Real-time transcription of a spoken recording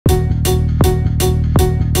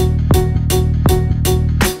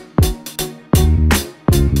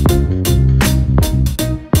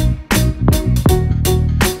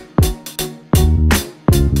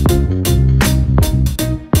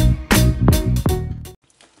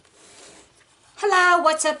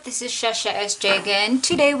what's up? This is Shasha SJ again.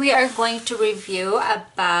 Today we are going to review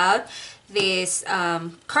about this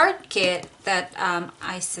card kit that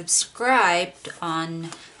I subscribed on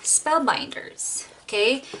Spellbinders.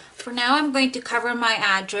 Okay, for now I'm going to cover my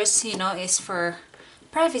address, is for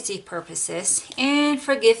privacy purposes. And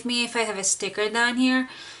forgive me if I have a sticker down here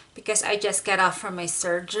because I just got off from my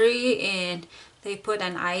surgery and they put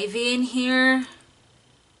an IV in here.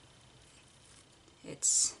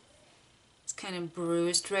 It's kind of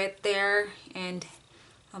bruised right there, and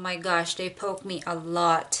oh my gosh, they poked me a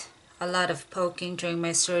lot of poking during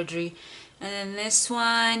my surgery. And then this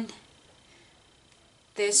one,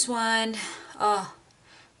 oh,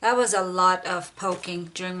 that was a lot of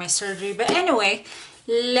poking during my surgery. But anyway,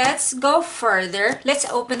 let's go further. Let's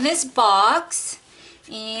open this box,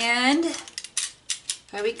 and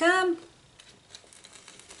here we come.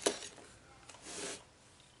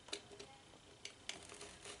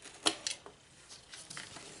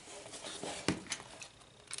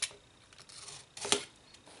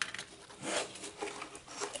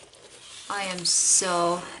 I am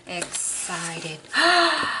so excited.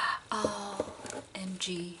 Oh,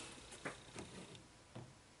 MG.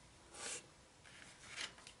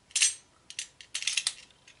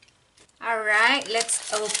 Alright,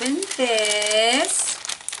 let's open this.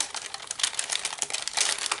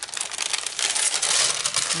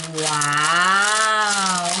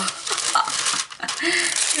 Wow.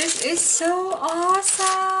 This is so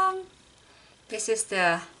awesome. This is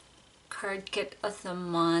the card kit of the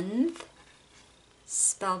month.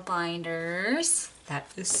 Spellbinders. That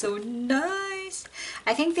is so nice.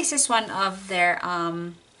 I think this is one of their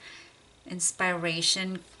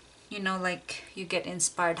inspiration, like you get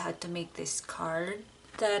inspired how to make this card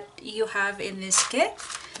that you have in this kit.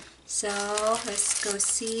 So let's go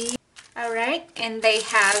see. Alright, and they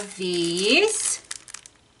have these.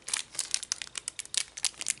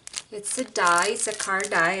 It's a die, it's a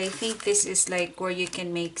card die. I think this is like where you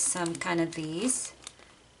can make some kind of these.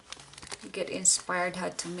 You get inspired how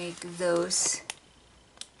to make those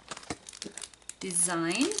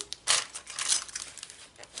design.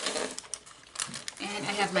 And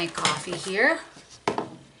I have my coffee here.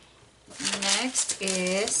 Next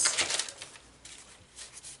is,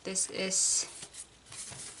 this is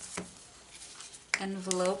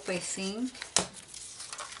envelope, I think.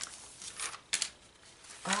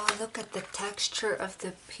 Oh, look at the texture of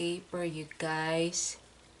the paper, you guys.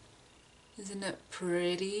 Isn't it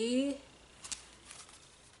pretty?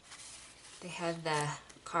 They have the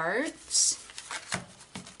cards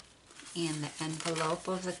and the envelope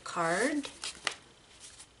of the card.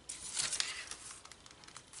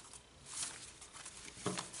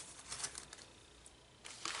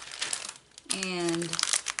 And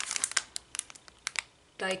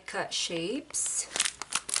die cut shapes.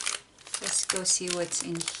 Let's go see what's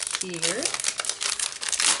in here.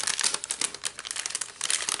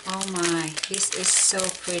 Oh my, this is so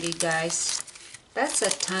pretty, guys. That's a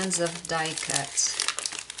tons of die cuts.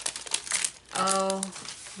 Oh,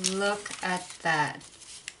 look at that.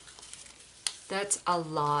 That's a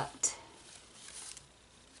lot.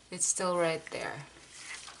 It's still right there.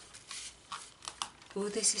 Oh,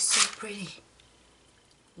 this is so pretty.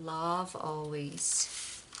 Love always.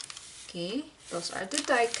 Okay, those are the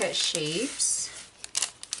die cut shapes.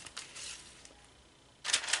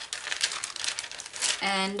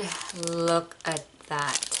 And look at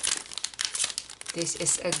that. This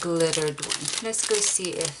is a glittered one. Let's go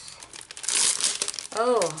see if...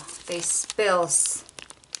 Oh, they spills.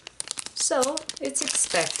 So, it's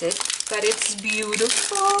expected, but it's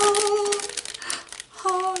beautiful.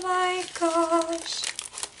 Oh my gosh.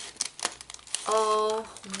 Oh,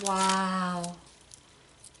 wow.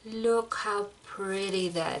 Look how pretty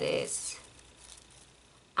that is.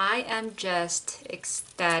 I am just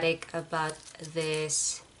ecstatic about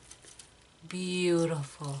this.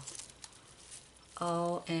 Beautiful.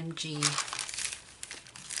 OMG.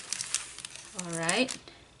 Alright.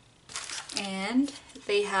 And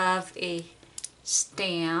they have a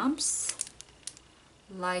stamps.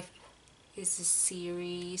 Life is a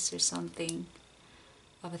series or something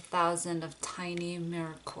of 1,000 of tiny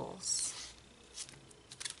miracles.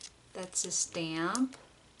 That's a stamp.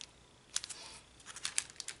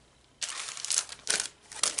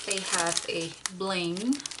 They have a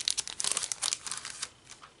bling.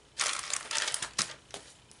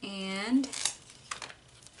 And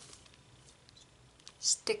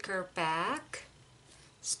sticker pack.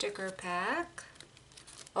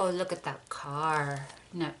 Oh, look at that car.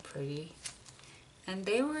 Not pretty. And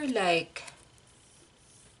they were like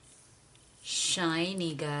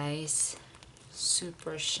shiny, guys.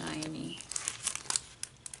 Super shiny.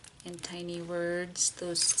 and tiny words,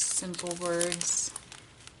 those simple words,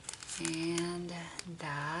 and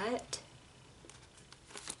that.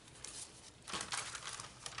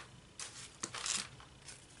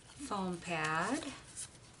 Foam pad.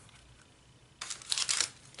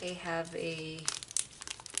 They have a,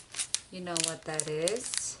 you know what that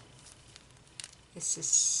is. This is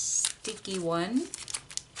sticky one.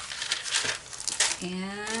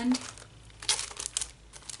 And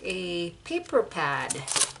a paper pad.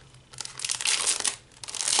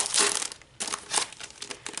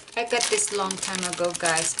 I got this long time ago,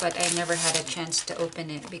 guys, but I never had a chance to open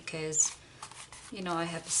it because, you know, I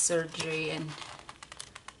have surgery. And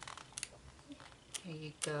here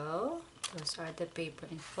you go. Those are the paper.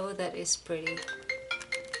 Oh, that is pretty.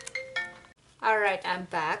 Alright, I'm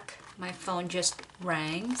back. My phone just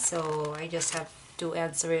rang, so I just have to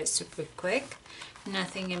answer it super quick.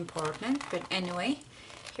 Nothing important, but anyway,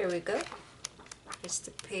 here we go. Here's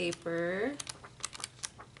the paper.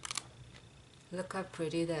 Look how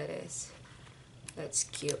pretty that is. That's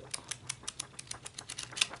cute.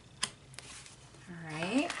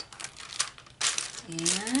 Alright.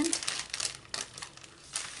 And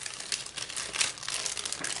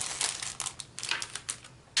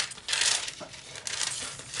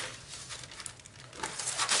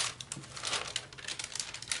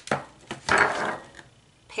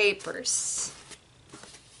papers.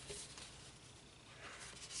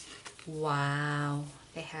 Wow,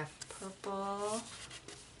 they have purple.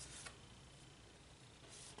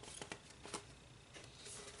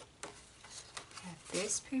 Have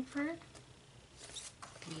this paper,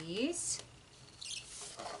 these,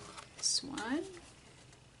 this one,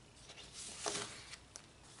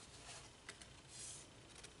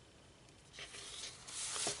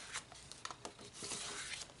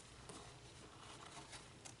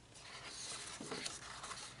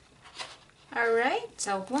 alright,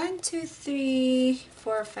 so 1, 2, 3,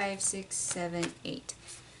 4, 5, 6, 7, 8.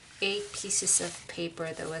 8 pieces of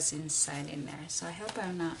paper that was inside in there. So I hope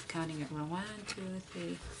I'm not counting it wrong. 1, 2,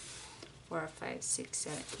 3, 4, 5, 6,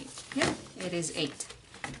 7, 8. Yep, it is 8.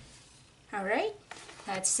 Alright,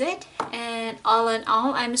 that's it. And all in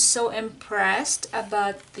all, I'm so impressed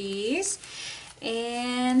about these.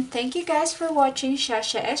 And thank you guys for watching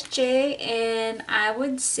Shasha SJ. And I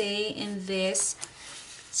would say in this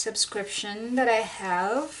subscription that I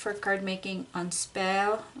have for card making on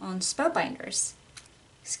Spellbinders,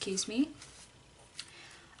 excuse me,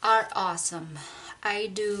 are awesome. I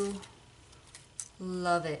do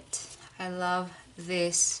love it. I love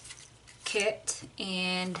this kit.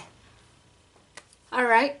 And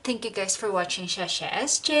alright, thank you guys for watching Shasha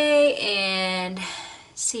SJ, and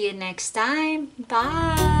see you next time.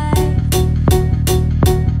 Bye.